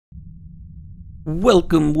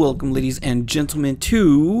Welcome, ladies and gentlemen,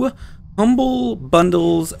 to Humble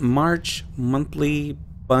Bundles March Monthly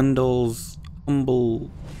Bundles Humble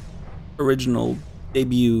Original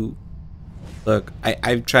Debut. Look,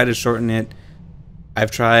 I've tried to shorten it.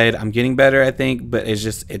 I'm getting better, I think, but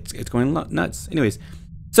it's going nuts. Anyways,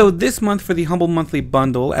 so this month for the Humble Monthly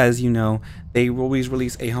Bundle, as you know, they always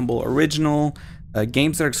release a Humble Original.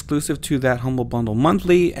 Games that are exclusive to that Humble Bundle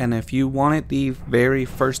monthly, and if you want it the very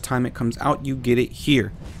first time it comes out, you get it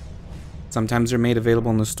here. Sometimes they're made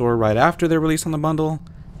available in the store right after they're released on the bundle,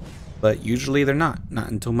 but usually they're not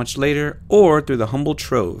until much later, or through the Humble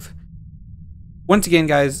Trove. Once again,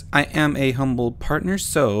 guys, I am a Humble partner,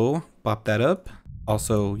 so pop that up.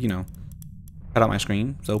 Also, you know, cut out my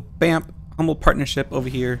screen. So bam, Humble partnership over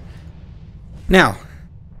here. Now,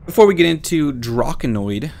 before we get into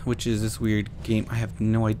Drawkanoid, which is this weird game, I have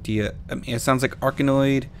no idea. I mean, it sounds like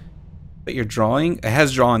Arkanoid, but you're drawing. It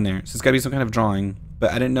has draw in there, so it's gotta be some kind of drawing. But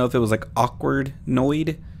I didn't know if it was like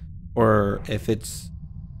Awkward-noid, or if it's,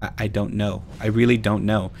 I don't know. I really don't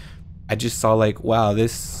know. I just saw like, wow,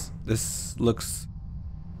 this looks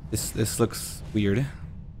weird.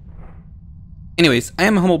 Anyways, I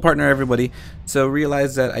am a Humble partner, everybody. So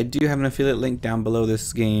realize that I do have an affiliate link down below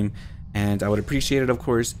this game. And I would appreciate it, of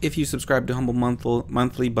course, if you subscribe to Humble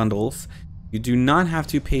Monthly Bundles. You do not have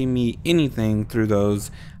to pay me anything through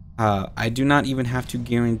those. I do not even have to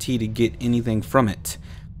guarantee to get anything from it.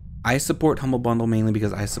 I support Humble Bundle mainly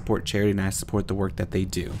because I support charity and I support the work that they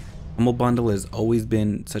do. Humble Bundle has always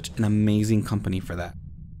been such an amazing company for that.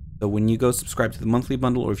 So when you go subscribe to the monthly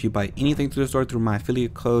bundle, or if you buy anything through the store through my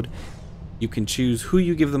affiliate code, you can choose who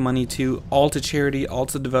you give the money to, all to charity, all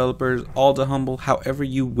to developers, all to Humble, however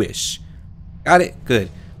you wish. Got it? Good.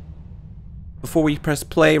 Before we press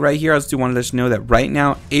play right here, I just do want to let you know that right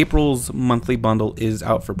now, April's monthly bundle is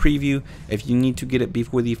out for preview. If you need to get it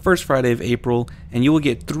before the first Friday of April, and you will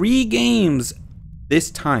get 3 games this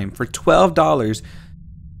time for $12.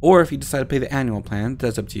 Or if you decide to pay the annual plan,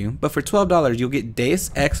 that's up to you. But for $12, you'll get Deus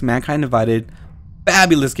Ex Mankind Divided.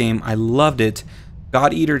 Fabulous game. I loved it.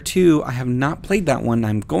 God Eater 2, I have not played that one.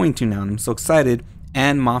 I'm going to now, and I'm so excited.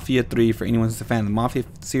 And Mafia 3, for anyone who's a fan of the Mafia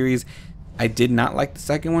series. I did not like the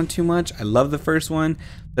second one too much. I love the first one.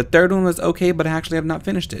 The third one was okay, but I actually have not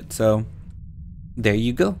finished it. So there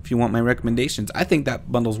you go. If you want my recommendations, I think that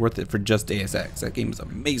bundle's worth it for just Deus Ex. That game is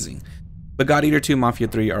amazing. But God Eater 2, Mafia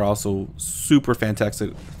 3 are also super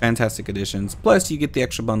fantastic additions. Plus, you get the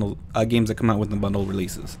extra bundle games that come out with the bundle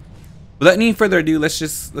releases. Without any further ado, let's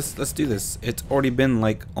do this. It's already been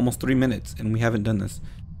like almost 3 minutes, and we haven't done this.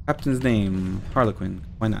 Captain's name, Harlequin.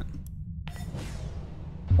 Why not?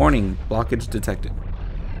 Warning, blockage detected.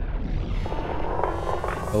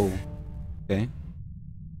 Oh, okay.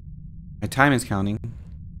 My time is counting.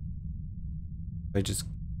 I just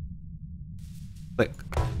click.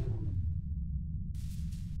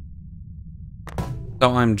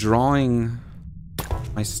 So I'm drawing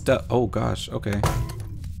my stuff. Oh gosh, okay.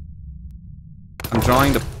 I'm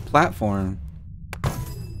drawing the platform.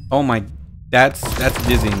 Oh my, that's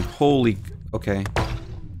dizzying. Holy, okay.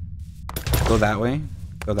 Go that way.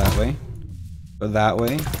 Go that way. Go that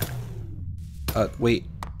way. Wait.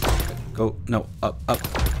 Go, no, up.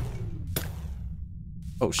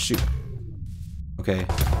 Oh shoot. Okay.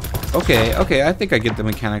 Okay, I think I get the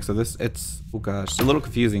mechanics of this. It's, oh gosh, it's a little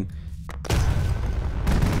confusing.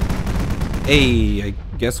 Hey, I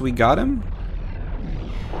guess we got him?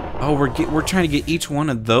 Oh, we're trying to get each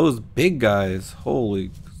one of those big guys.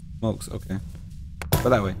 Holy smokes, okay. Go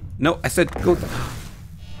that way. No, I said go.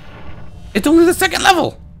 It's only the second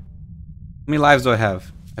level! How many lives do I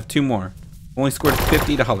have? I have 2 more. Only scored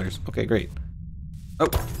 $50. Okay, great. Oh.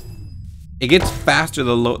 It gets faster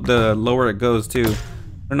the lower it goes, too.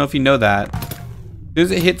 I don't know if you know that. As soon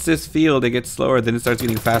as it hits this field, it gets slower, then it starts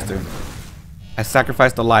getting faster. I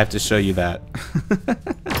sacrificed a life to show you that.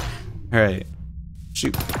 Alright.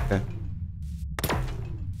 Shoot. Okay.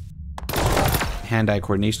 Hand-eye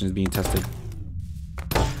coordination is being tested.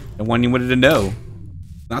 The one you wanted to know.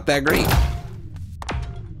 Not that great.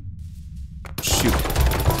 Shoot.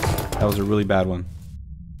 That was a really bad one.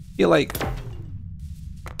 I feel like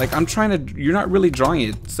I'm trying to, you're not really drawing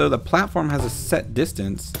it, so the platform has a set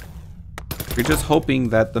distance. You're just hoping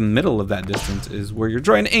that the middle of that distance is where you're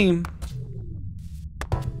trying to aim.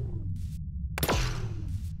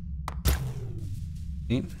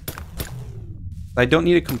 Okay. I don't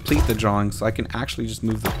need to complete the drawing, so I can actually just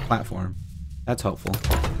move the platform. That's helpful.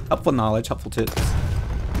 Helpful knowledge, helpful tips.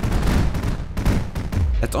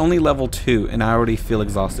 That's only level 2, and I already feel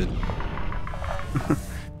exhausted.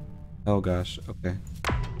 Oh gosh, okay.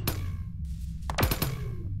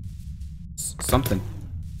 Something.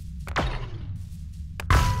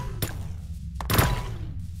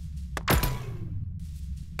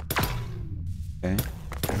 Okay.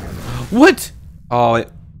 What? Oh,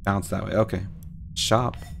 it bounced that way. Okay.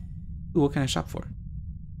 Shop. Ooh, what can I shop for?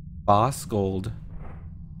 Boss gold.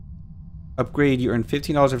 Upgrade. You earn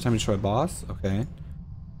 $15 every time you destroy a boss. Okay.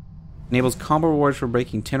 Enables combo rewards for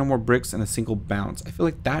breaking 10 or more bricks in a single bounce. I feel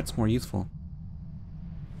like that's more useful.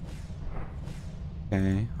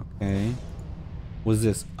 Okay. Okay. What is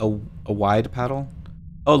this? A wide paddle?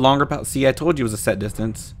 Oh, longer paddle. See, I told you it was a set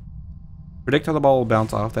distance. Predict how the ball will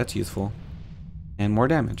bounce off. That's useful. And more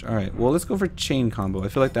damage. Alright, well, let's go for chain combo. I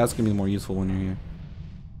feel like that's going to be more useful when you're here.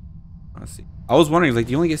 Let's see. I was wondering, like,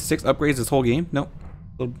 do you only get 6 upgrades this whole game? Nope.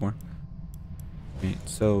 A little bit more. Okay,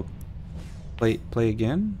 so play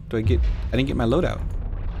again? I didn't get my loadout.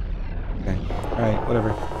 Okay. Alright,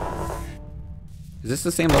 whatever. Is this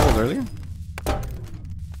the same level as earlier?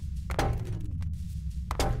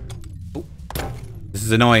 Oh. This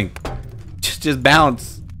is annoying. Just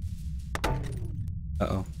bounce.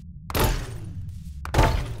 Uh-oh.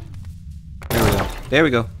 There we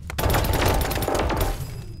go.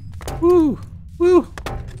 Woo! Woo!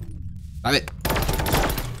 Stop it.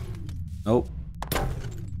 Nope.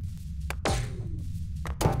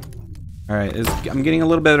 Alright, I'm getting a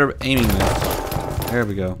little better aiming this. There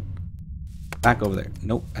we go. Back over there.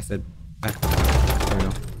 Nope, I said back. There we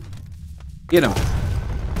go. Get him.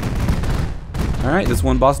 Alright, this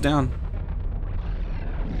one boss down.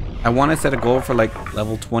 I want to set a goal for like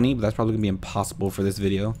level 20, but that's probably going to be impossible for this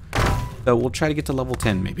video. So we'll try to get to level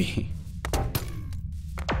 10 maybe.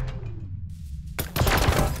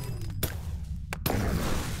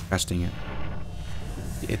 Gosh dang it.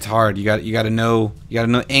 It's hard. You gotta know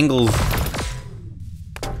angles.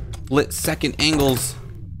 Split second angles.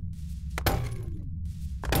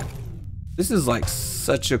 This is like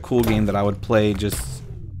such a cool game that I would play just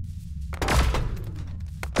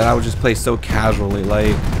play so casually,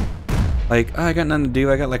 like oh, I got nothing to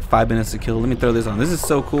do. I got like 5 minutes to kill. Let me throw this on. This is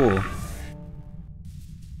so cool.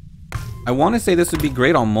 I want to say this would be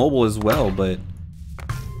great on mobile as well, but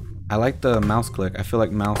I like the mouse click. I feel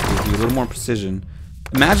like mouse gives you a little more precision.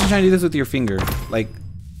 Imagine trying to do this with your finger. Like,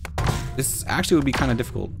 this actually would be kind of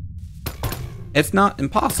difficult. It's not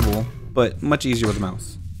impossible, but much easier with the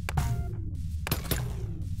mouse.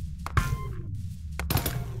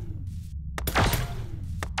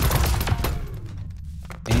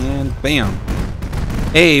 And bam.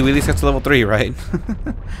 Hey, we at least got to level 3, right?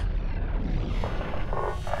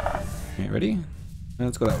 Okay, ready?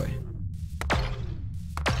 Let's go that way.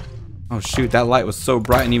 Oh shoot, that light was so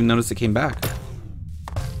bright I didn't even notice it came back.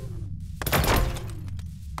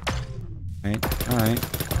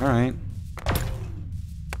 Alright, alright.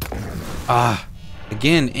 Ah,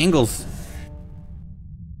 again, angles.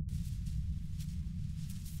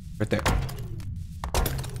 Right there.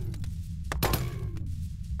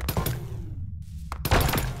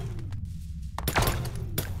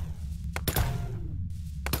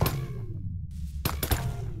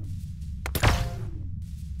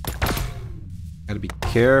 Gotta be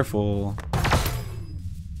careful.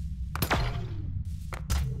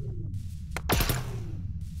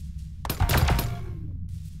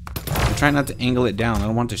 I'm trying not to angle it down. I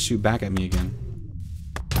don't want it to shoot back at me again.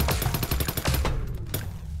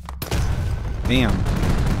 Bam.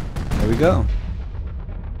 There we go.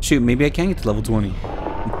 Shoot, maybe I can get to level 20.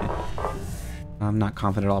 I'm not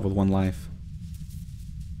confident at all with 1 life.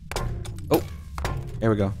 Oh. There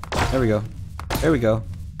we go. There we go. There we go.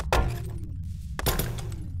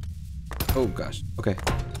 Oh gosh. Okay.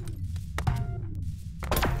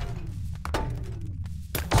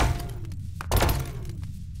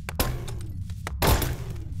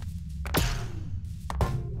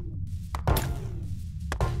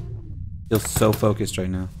 Feel so focused right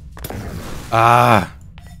now. Ah!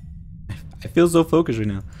 I feel so focused right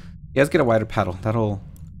now. Yeah, let's get a wider paddle. That'll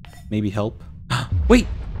maybe help. Wait!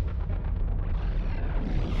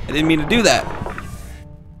 I didn't mean to do that.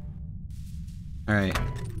 Alright.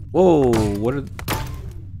 Whoa, what are...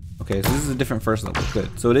 Okay, so this is a different first level.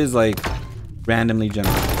 Good. So it is like randomly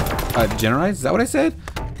generalized? Is that what I said?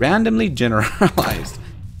 Randomly generalized.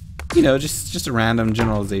 You know, just a random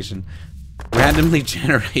generalization. Randomly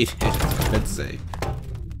generated, I was about to say.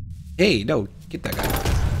 Hey, no, get that guy.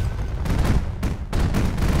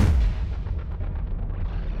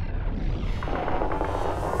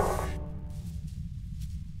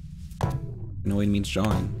 Arkanoid means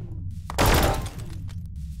drawing.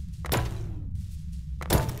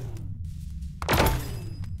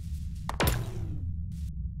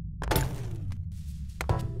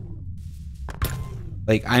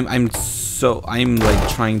 Like I'm like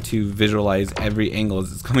trying to visualize every angle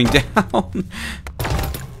as it's coming down.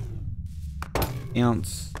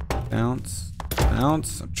 Bounce, bounce.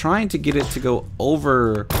 bounce. I'm trying to get it to go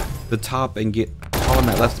over the top and get all on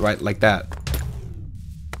that left, right, like that.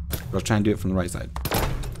 But I'll try and do it from the right side.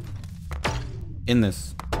 In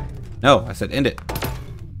this. No, I said end it.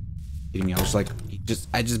 Kidding me? I was like,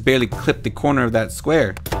 I just barely clipped the corner of that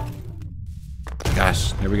square.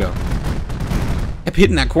 Gosh, there we go. Kept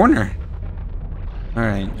hitting that corner. All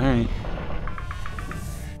right, all right.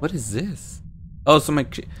 What is this? Oh, so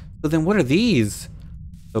then what are these?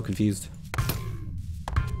 So confused.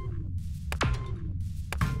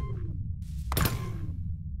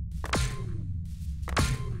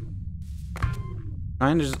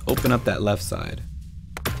 Trying to just open up that left side.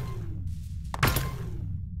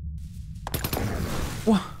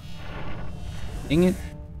 What? Dang it.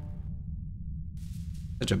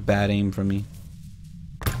 Such a bad aim from me.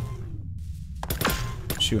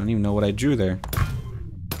 Shoot, I don't even know what I drew there.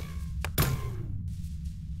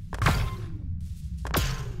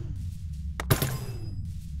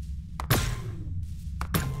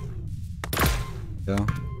 Go.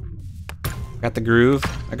 Got the groove.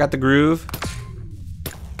 I got the groove.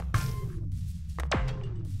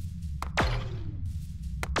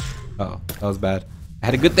 Oh, that was bad. I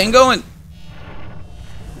had a good thing going.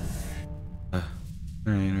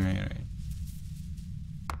 Alright.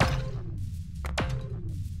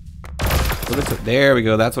 So there we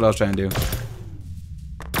go. That's what I was trying to do.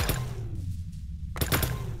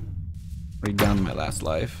 Right down to my last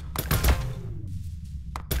life.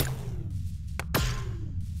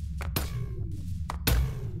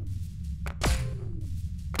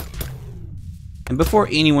 And before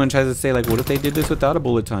anyone tries to say like, what if they did this without a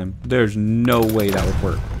bullet time? There's no way that would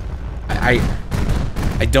work. I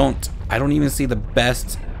don't even see the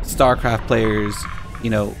best StarCraft players, you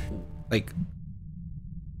know, like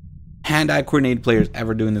hand-eye coordinated players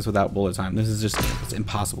ever doing this without bullet time. This is just, it's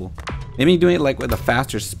impossible. Maybe doing it like with a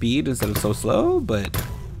faster speed instead of so slow, but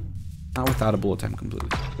not without a bullet time completely.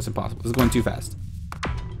 It's impossible. This is going too fast.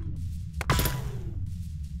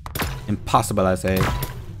 Impossible, I say.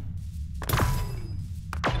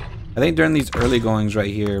 I think during these early goings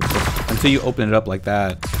right here, until you open it up like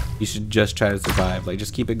that, you should just try to survive. Like,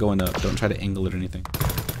 just keep it going up. Don't try to angle it or anything.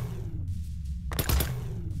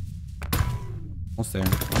 Almost there.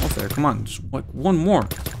 Almost there. Come on. Just like one more.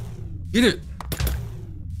 Get it.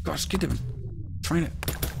 Gosh, get him. Trying it.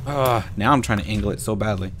 Now I'm trying to angle it so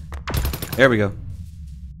badly. There we go.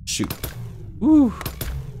 Shoot. Woo.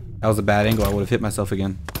 That was a bad angle. I would have hit myself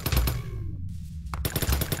again.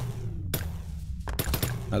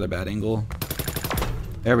 Another bad angle.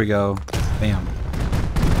 There we go. Bam.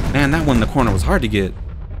 Man, that one in the corner was hard to get.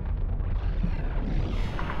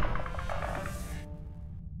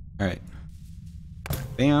 Alright.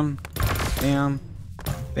 Bam. Bam.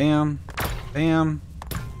 Bam. Bam.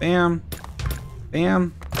 Bam.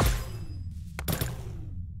 Bam.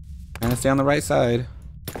 Trying to stay on the right side.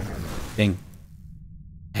 Dang.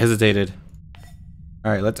 Hesitated.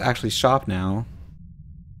 Alright, let's actually shop now.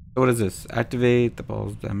 So what is this? Activate the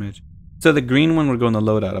ball's damage. So the green one would go in the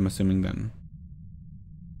loadout, I'm assuming then.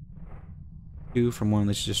 2 from 1.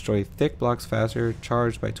 Let's destroy thick blocks faster,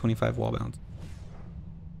 charged by 25 wall bounce.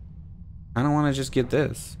 I don't want to just get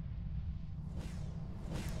this.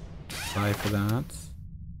 Buy for that.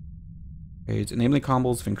 Okay, it's enabling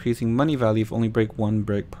combos of increasing money value if only break 1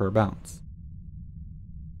 brick per bounce.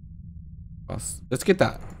 Let's get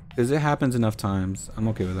that. Because it happens enough times. I'm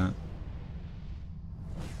okay with that.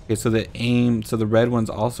 Okay, so the red ones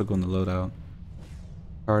also go in the loadout.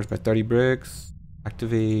 Charged by 30 bricks.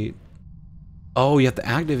 Activate. Oh, you have to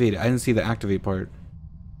activate it. I didn't see the activate part.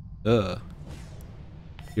 Ugh.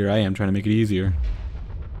 Here I am trying to make it easier.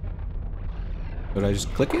 Would I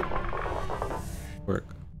just click it? Work.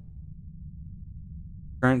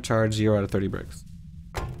 Current charge 0 out of 30 bricks.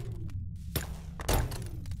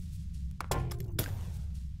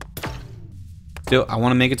 Still, I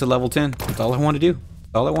want to make it to level 10. That's all I want to do.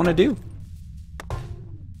 That's all I want to do.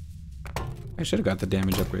 I should have got the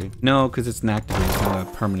damage upgrade. No, because it's an activate, it's not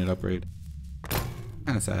a permanent upgrade.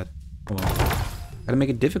 Kind of sad. Oh well. Gotta make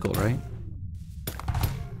it difficult, right?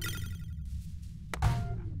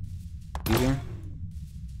 Easier.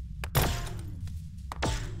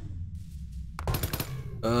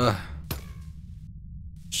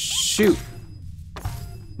 Shoot.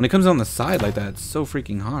 When it comes on the side like that, it's so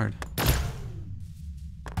freaking hard.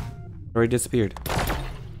 Already disappeared.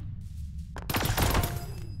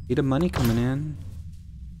 Need the money coming in.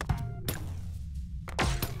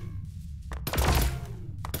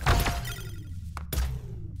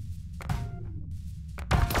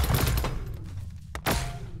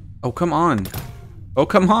 Oh, come on. Oh,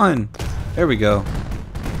 come on. There we go.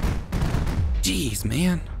 Jeez,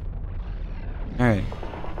 man. Alright.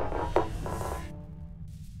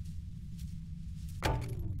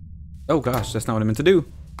 Oh gosh, that's not what I meant to do.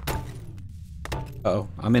 Uh-oh,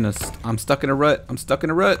 I'm stuck in a rut. I'm stuck in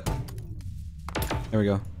a rut. There we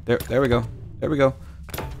go. There we go. There we go.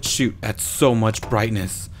 Shoot, that's so much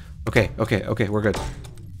brightness. Okay, we're good.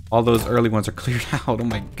 All those early ones are cleared out. Oh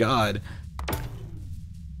my god.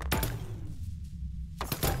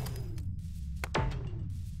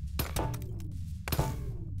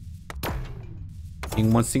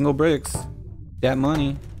 Getting one single bricks. That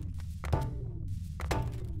money.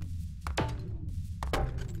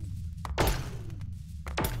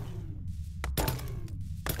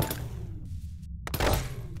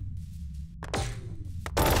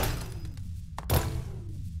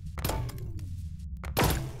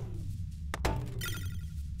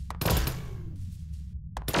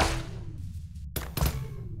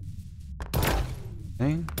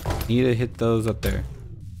 Okay. Need to hit those up there.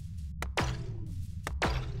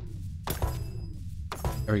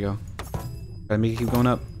 There we go. Gotta make it keep going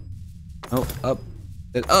up. Oh, up.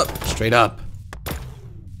 Up. Straight up.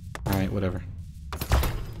 Alright, whatever.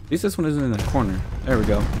 At least this one isn't in the corner. There we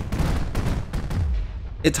go.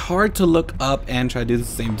 It's hard to look up and try to do this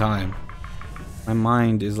at the same time. My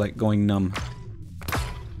mind is like going numb.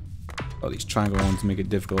 Oh, these triangle ones make it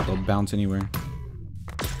difficult. They'll bounce anywhere.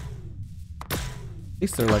 At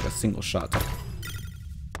least they're like a single shot type.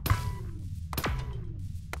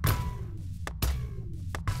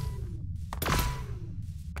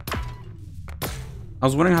 I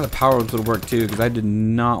was wondering how the power-ups would work too, because I did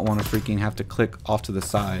not want to freaking have to click off to the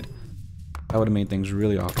side. That would have made things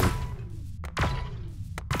really awkward.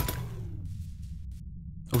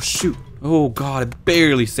 Oh shoot. Oh god, I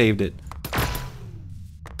barely saved it.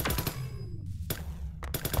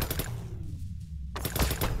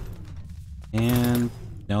 And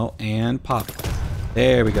no, and pop.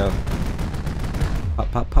 There we go.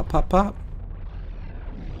 Pop, pop, pop, pop, pop.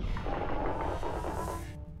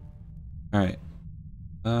 Alright.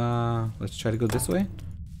 Let's try to go this way.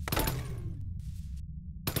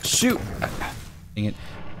 Shoot! Dang it.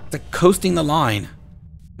 It's like coasting the line.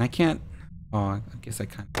 And I can't. Oh, I guess I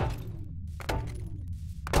can't.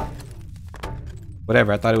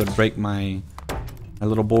 Whatever, I thought it would break my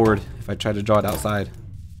little board if I tried to draw it outside.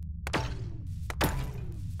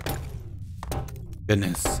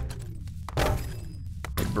 Goodness.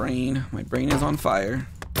 My brain is on fire.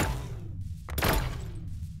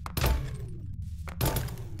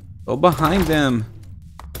 Go behind them.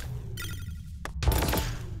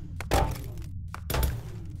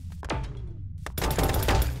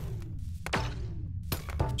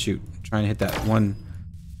 Shoot, trying to hit that one.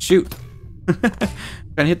 Shoot. Trying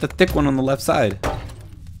to hit the thick one on the left side.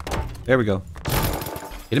 There we go.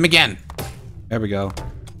 Hit him again. There we go.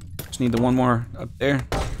 Just need the one more up there.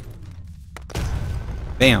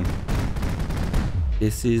 Bam.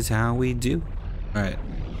 This is how we do. All right.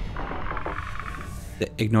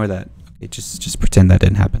 Ignore that. Okay, just pretend that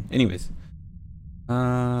didn't happen. Anyways.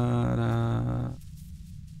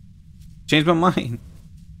 Changed my mind.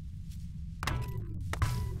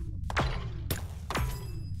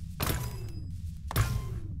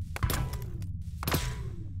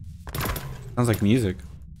 Sounds like music.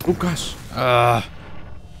 Oh gosh.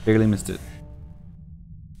 Barely missed it.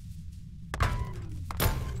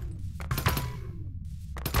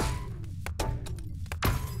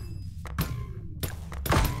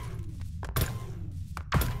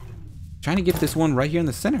 Trying to get this one right here in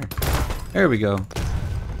the center. There we go.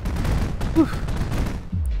 Whew.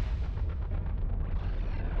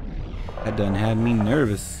 That done had me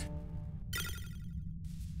nervous.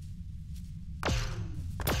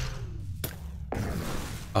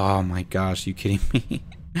 Oh my gosh, you kidding me?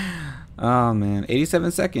 Oh man,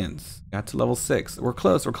 87 seconds. Got to level 6. We're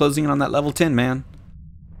close. We're closing in on that level 10, man.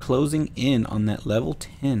 Closing in on that level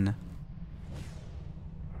 10.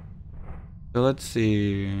 So let's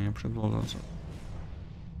see.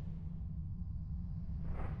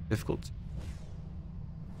 Difficult.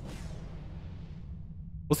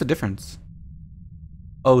 What's the difference?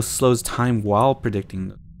 Oh, slows time while predicting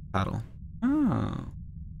the battle. Oh.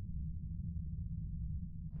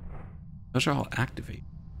 Those are all activate.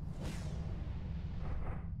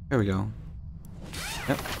 There we go.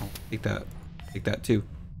 Yep, I'll take that. Take that too.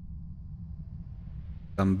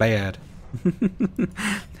 I'm bad.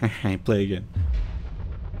 Alright, play again.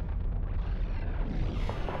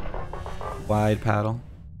 Wide paddle.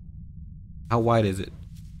 How wide is it?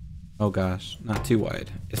 Oh gosh, not too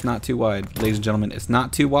wide. It's not too wide, ladies and gentlemen. It's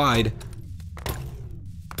not too wide.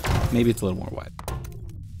 Maybe it's a little more wide.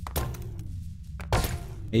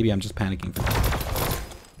 Maybe I'm just panicking for that.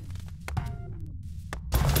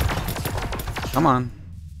 Come on.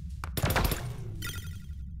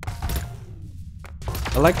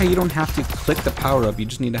 I like how you don't have to click the power up. You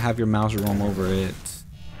just need to have your mouse roam over it.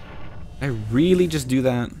 I really just do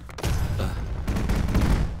that. Ugh.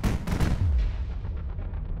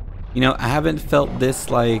 You know, I haven't felt this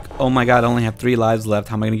like, oh my god, I only have 3 lives left.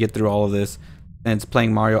 How am I going to get through all of this? And it's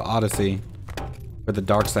playing Mario Odyssey for the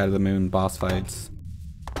Dark Side of the Moon boss fights.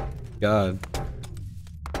 God.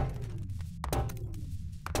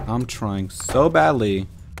 I'm trying so badly.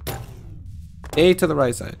 A to the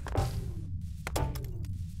right side.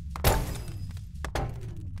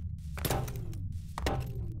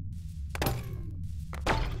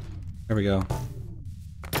 There we go.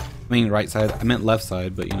 I mean right side. I meant left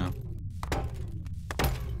side, but you know.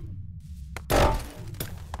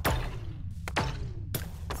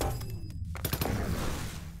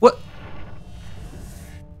 What?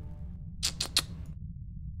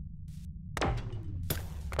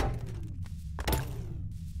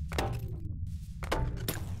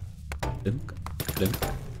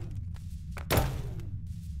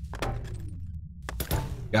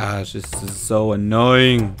 Gosh, this is so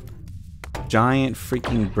annoying. Giant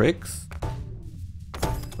freaking bricks.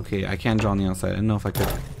 Okay, I can draw on the outside. I don't know if I could,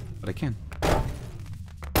 but I can.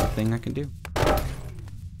 A thing I can do.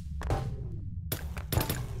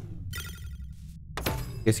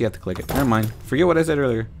 Guess you have to click it. Never mind. Forget what I said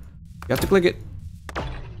earlier. You have to click it.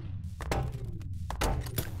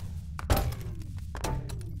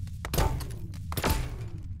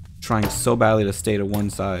 Trying so badly to stay to one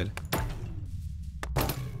side.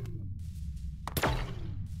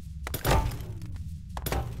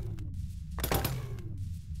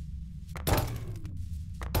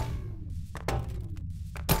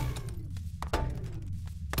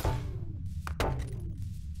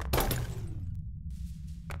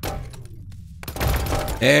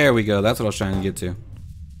 There we go. That's what I was trying to get to.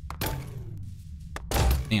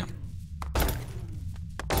 Damn.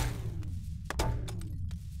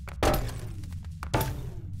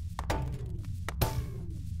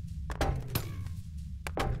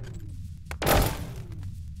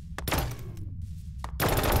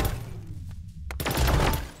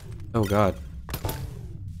 Oh god.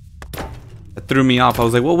 That threw me off. I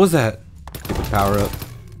was like, what was that? Get the power up.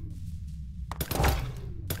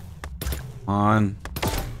 Come on.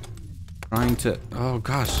 Trying to, oh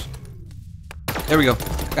gosh. There we go.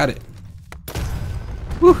 Got it.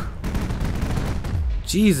 Whew.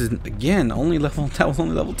 Jesus, again, only level, that was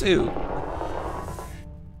only level 2.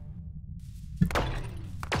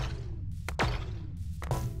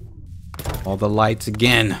 All the lights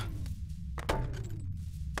again.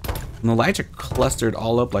 When the lights are clustered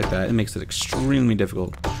all up like that, it makes it extremely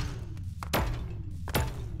difficult.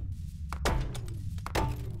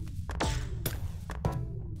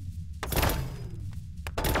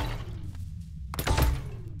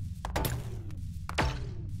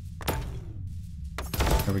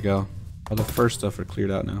 There we go. All the first stuff are cleared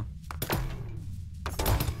out now.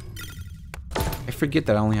 I forget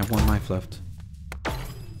that I only have 1 life left.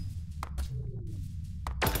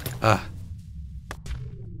 Ah.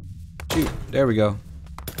 Shoot. There we go.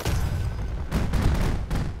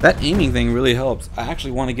 That aiming thing really helps. I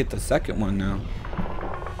actually want to get the second one now.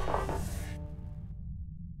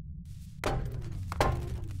 I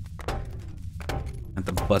have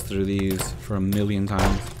to bust through these for 1,000,000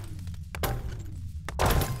 times.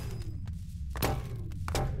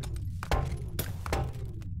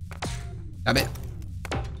 Damn it.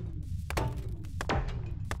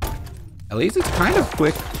 At least it's kind of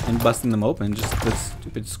quick in busting them open, just the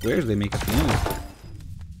stupid squares they make at the end.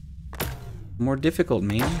 More difficult,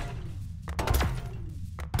 man.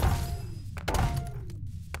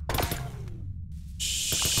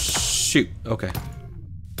 Shoot, okay.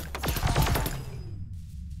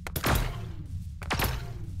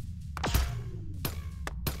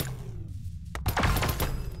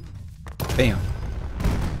 Bam.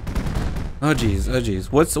 Oh geez, oh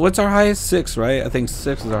geez. What's our highest? 6, right? I think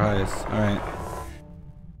 6 is our highest. Alright.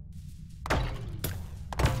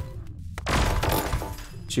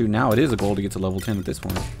 Shoot, now it is a goal to get to level 10 at this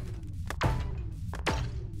point.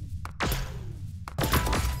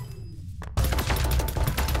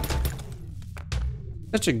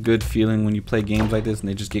 Such a good feeling when you play games like this and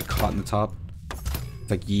they just get caught in the top. It's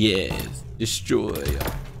like, yes, destroy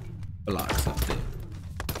blocks up there.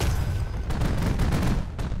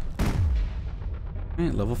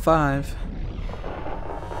 Alright, level 5.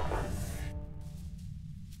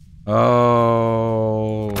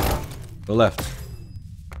 Oh, go left.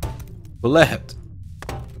 Go left.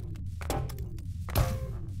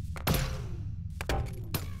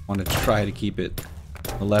 Want to try to keep it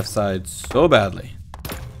on the left side so badly.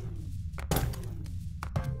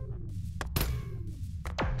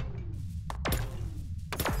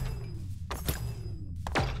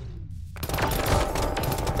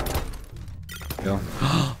 Go.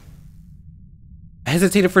 I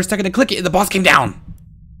hesitated for a second to click it and the boss came down.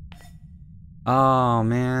 Oh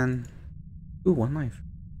man. Ooh, 1 life.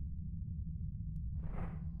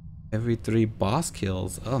 Every 3 boss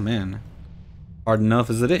kills. Oh man. Hard enough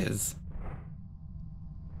as it is.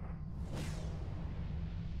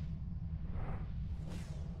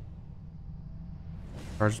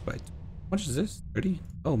 Charged by... How much is this? 30?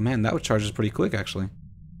 Oh man, that would charge us pretty quick actually.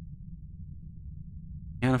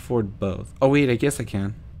 Can't afford both. Oh wait, I guess I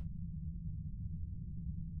can.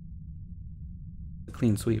 A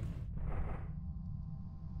clean sweep.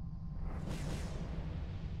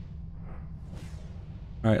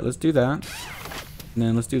 Alright, let's do that. And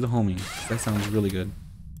then let's do the homing. That sounds really good.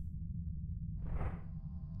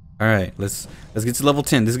 Alright, let's get to level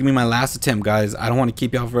 10. This is gonna be my last attempt, guys. I don't want to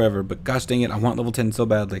keep y'all forever, but gosh dang it, I want level 10 so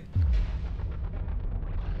badly.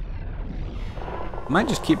 I might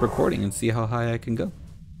just keep recording and see how high I can go.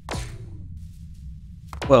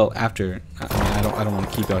 Well, after, I mean, I don't want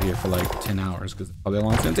to keep y'all here for like 10 hours because probably how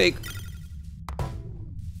long it's gonna take.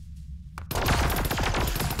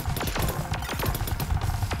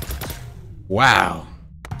 Wow.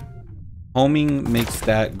 Homing makes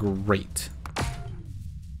that great.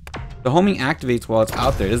 The homing activates while it's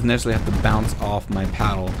out there. It doesn't necessarily have to bounce off my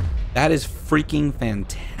paddle. That is freaking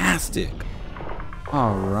fantastic.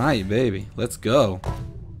 Alright, baby. Let's go.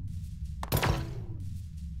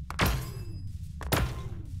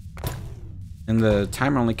 And the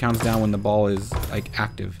timer only counts down when the ball is like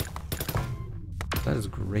active. That is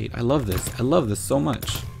great. I love this. I love this so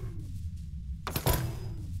much.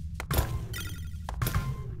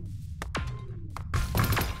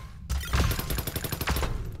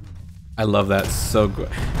 I love that so good.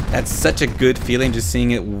 That's such a good feeling just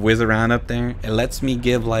seeing it whiz around up there. It lets me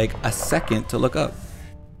give like a second to look up.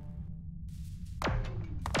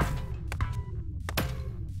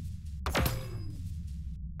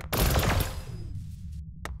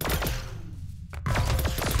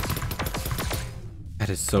 That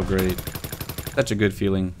is so great. Such a good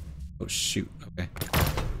feeling. Oh shoot, okay.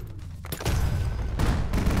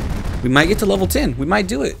 We might get to level 10. We might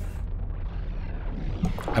do it.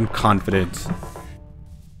 I'm confident.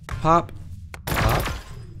 Pop. Pop.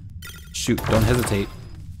 Shoot, don't hesitate.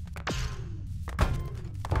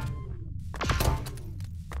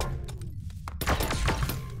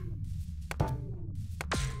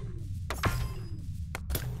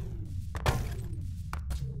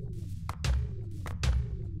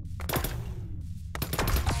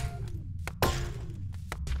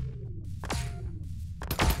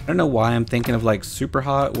 I don't know why I'm thinking of like super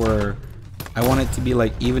hot where I want it to be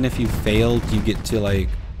like even if you failed you get to like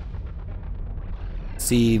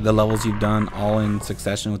see the levels you've done all in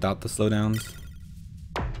succession without the slowdowns.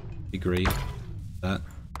 Be great. That.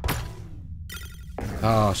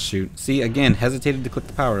 Oh shoot. See again, hesitated to click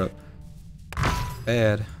the power up.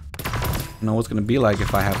 Bad. I don't know what's gonna be like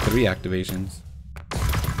if I have 3 activations.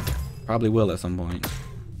 Probably will at some point.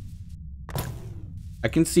 I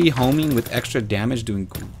can see homing with extra damage doing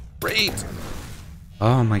great.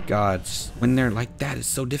 Oh my god, when they're like that, it's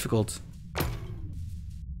so difficult.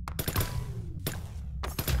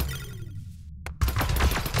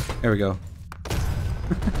 There we go.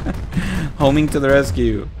 Homing to the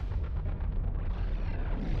rescue.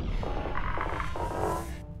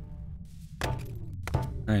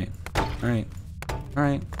 Alright, alright,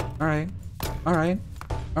 alright, alright, alright,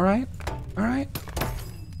 alright, alright.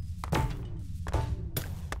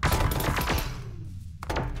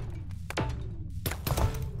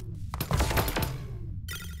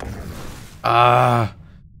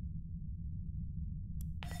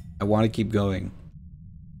 I want to keep going.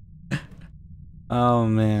 Oh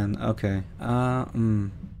man, okay.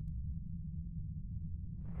 Earn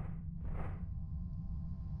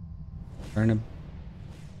a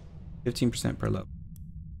 15% per level.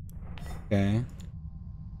 Okay.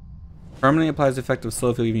 Permanently applies effective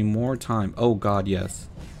slow if you'll give me more time. Oh god, yes.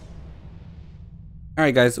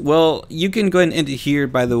 Alright guys, well, you can go ahead and end it here,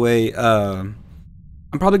 by the way.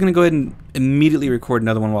 I'm probably going to go ahead and immediately record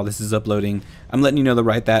another one while this is uploading. I'm letting you know to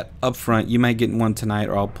write that up front. You might get one tonight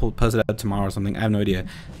or I'll post it up tomorrow or something. I have no idea.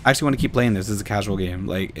 I actually want to keep playing this. This is a casual game.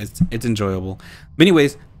 Like, it's enjoyable. But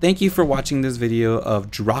anyways, thank you for watching this video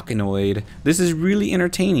of Drawkanoid. This is really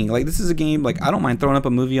entertaining. Like, this is a game, like, I don't mind throwing up a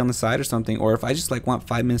movie on the side or something, or if I just, like, want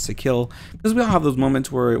 5 minutes to kill. Because we all have those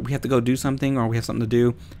moments where we have to go do something or we have something to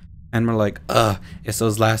do. And we're like, it's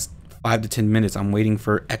those last 5 to 10 minutes. I'm waiting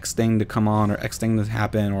for X thing to come on or X thing to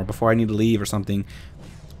happen or before I need to leave or something.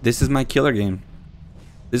 This is my killer game.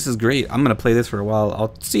 This is great. I'm gonna play this for a while.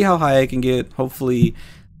 I'll see how high I can get. Hopefully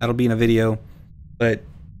that'll be in a video. But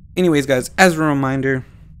anyways guys, as a reminder,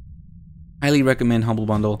 Highly recommend Humble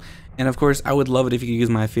Bundle. And of course, I would love it if you could use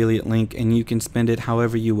my affiliate link and you can spend it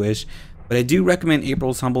however you wish. But I do recommend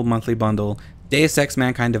April's Humble Monthly Bundle. Deus Ex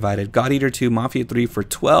Mankind Divided, God Eater 2, Mafia 3 for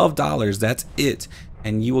 $12. That's it.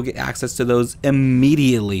 And you will get access to those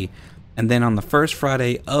immediately. And then on the first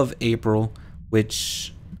Friday of April,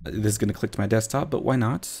 which this is going to click to my desktop, but why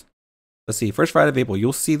not? Let's see. First Friday of April,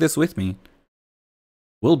 you'll see this with me,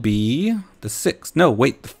 will be the 6th. No,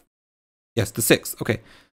 wait. Yes, the 6th. Okay.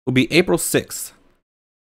 Will be April 6th.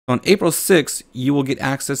 On April 6th, you will get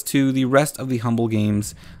access to the rest of the Humble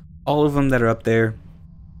games, all of them that are up there.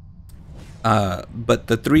 But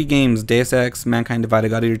the 3 games, Deus Ex, Mankind Divided,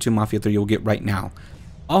 God Eater 2, Mafia 3, you'll get right now.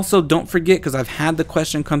 Also, don't forget, because I've had the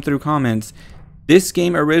question come through comments, this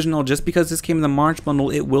game original, just because this came in the March bundle,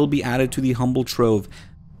 it will be added to the Humble Trove.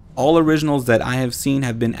 All originals that I have seen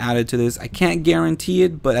have been added to this. I can't guarantee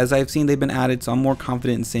it, but as I've seen, they've been added, so I'm more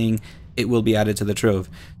confident in saying it will be added to the Trove.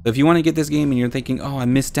 So if you want to get this game and you're thinking, oh, I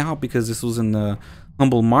missed out because this was in the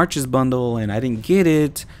Humble Marches bundle and I didn't get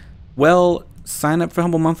it, well, sign up for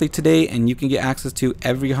Humble Monthly today and you can get access to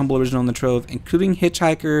every Humble original in the Trove, including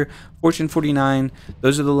Hitchhiker, Fortune 49.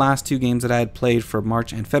 Those are the last 2 games that I had played for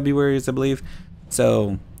March and February, I believe.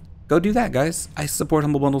 So go do that, guys. I support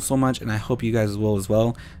Humble Bundle so much, and I hope you guys will as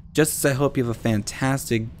well. Just as I hope you have a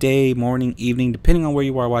fantastic day, morning, evening, depending on where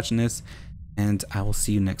you are watching this. And I will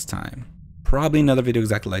see you next time. Probably another video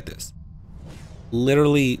exactly like this.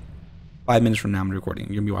 Literally 5 minutes from now I'm recording.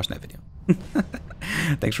 You're going to be watching that video.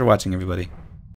 Thanks for watching, everybody.